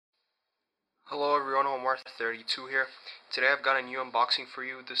Hello everyone, Omar32 here. Today I've got a new unboxing for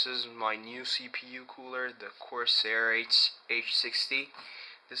you. This is my new CPU cooler, the Corsair H60.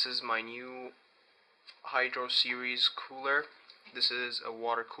 This is my new Hydro Series cooler. This is a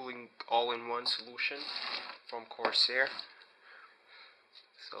water cooling all-in-one solution from Corsair.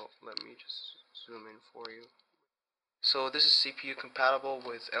 So let me just zoom in for you. So this is CPU compatible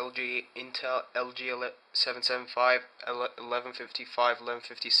with Intel LG 775, 1155,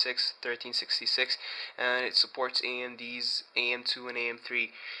 1156, 1366, and it supports AMD's AM2 and AM3.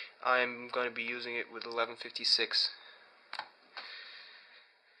 I'm going to be using it with 1156.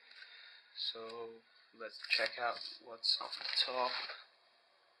 So let's check out what's up the top.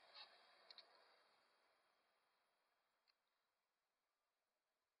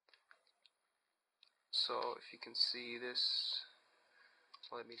 So if you can see this,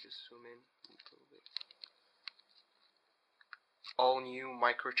 let me just zoom in a little bit. All new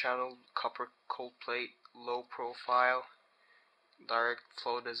micro-channel copper cold plate, low profile, direct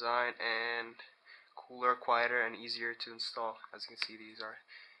flow design, and cooler, quieter, and easier to install. As you can see, these are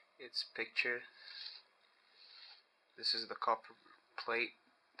its picture. This is the copper plate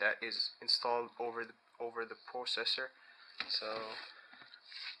that is installed over the processor. So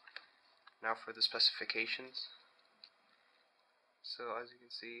now for the specifications. So as you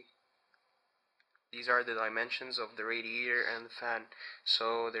can see, these are the dimensions of the radiator and the fan.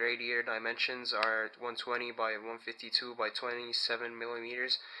 So the radiator dimensions are 120 by 152 by 27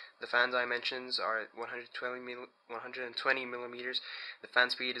 millimeters. The fan dimensions are 120 millimeters. The fan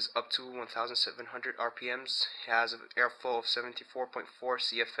speed is up to 1,700 RPMs. It has an airflow of 74.4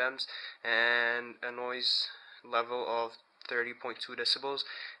 CFMs and a noise level of 30.2 decibels,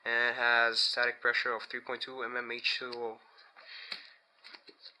 and it has static pressure of 3.2 mmH2O.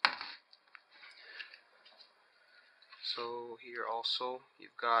 So here also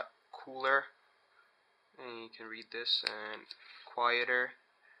you've got cooler, and you can read this, and quieter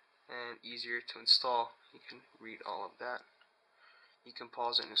and easier to install. You can read all of that. You can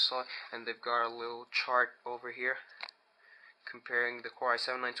pause it and install it, and they've got a little chart over here comparing the Core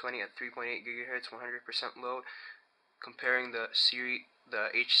i7-920 at 3.8 GHz 100% load, comparing the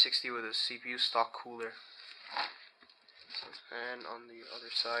H60 with a CPU stock cooler. And on the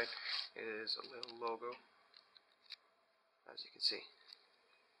other side is a little logo, as you can see.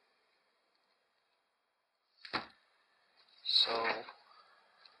 So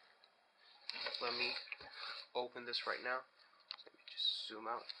let me open this right now. Let me just zoom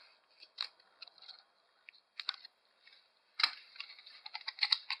out.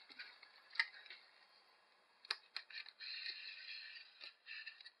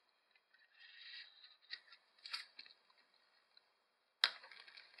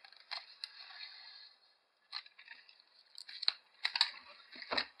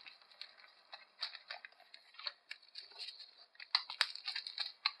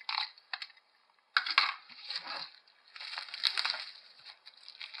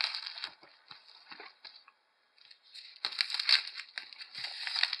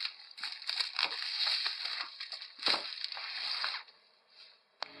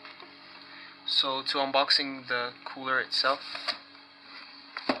 So to unboxing the cooler itself.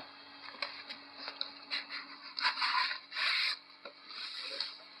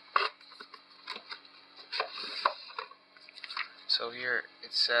 So here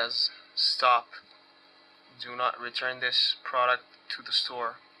it says, "Stop. Do not return this product to the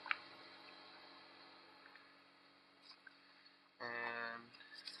store." And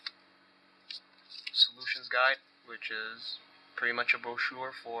solutions guide, which is pretty much a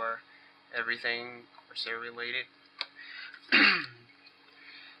brochure for everything Corsair related.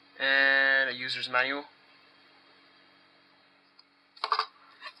 And a user's manual,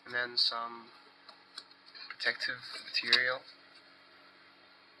 and then some protective material.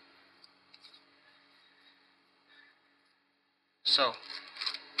 So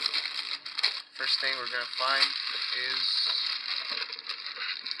first thing we're going to find is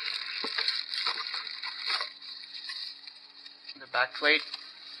the back plate.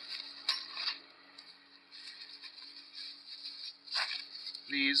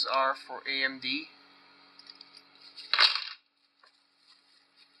 These are for AMD.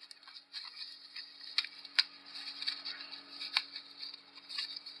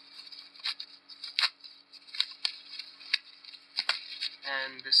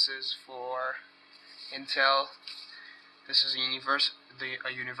 And this is for Intel. This is a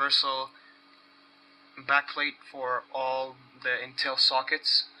universal backplate for all the Intel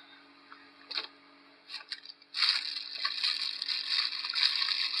sockets.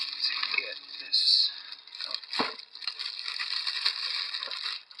 To get this out.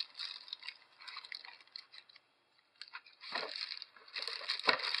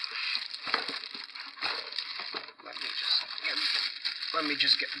 let me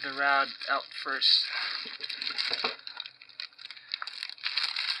just get the rod out first.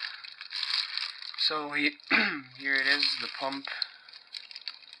 So here it is, the pump.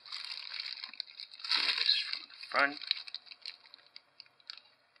 This from the front.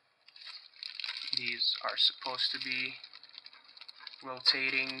 These are supposed to be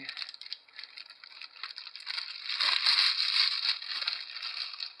rotating.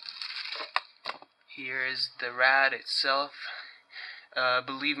 Here is the rad itself.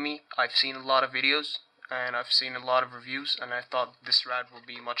 Believe me, I've seen a lot of videos and I've seen a lot of reviews, and I thought this rad will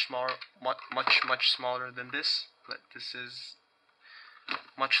be much smaller, much smaller than this, but this is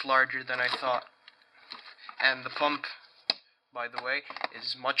much larger than I thought. And the pump, by the way,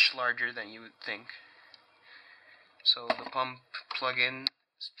 is much larger than you would think. So the pump plug-in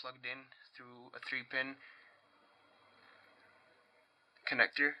is plugged in through a 3-pin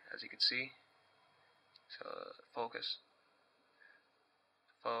connector, as you can see. So focus.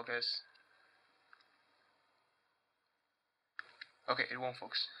 Okay, it won't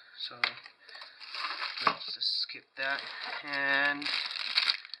focus. So let's just skip that. And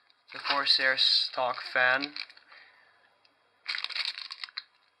the Corsair stock fan,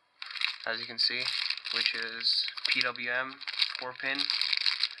 as you can see, which is PWM 4-pin,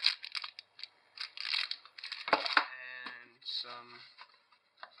 and some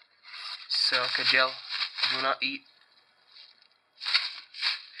silica gel. Do not eat.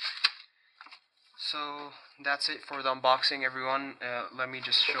 So that's it for the unboxing, everyone. Let me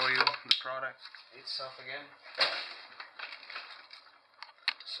just show you the product itself again.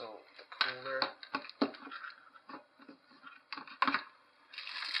 So the cooler.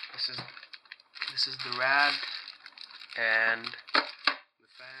 This is the rad and the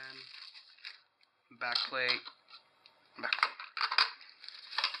fan, backplate,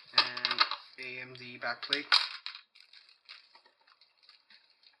 and AMD backplate.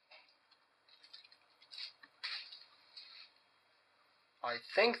 I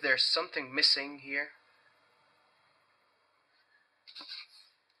think there's something missing here,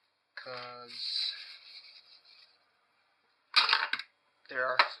 because there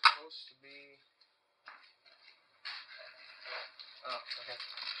are supposed to be... Oh, okay.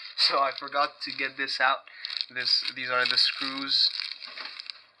 So I forgot to get this out. These are the screws.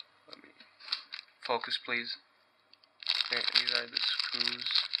 Let me focus, please. Okay, these are the screws.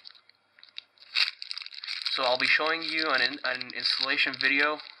 So I'll be showing you an installation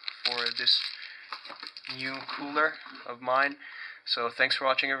video for this new cooler of mine. So thanks for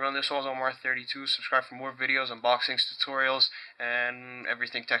watching, everyone. This was Omar32. Subscribe for more videos, unboxings, tutorials, and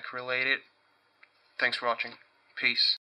everything tech related. Thanks for watching. Peace.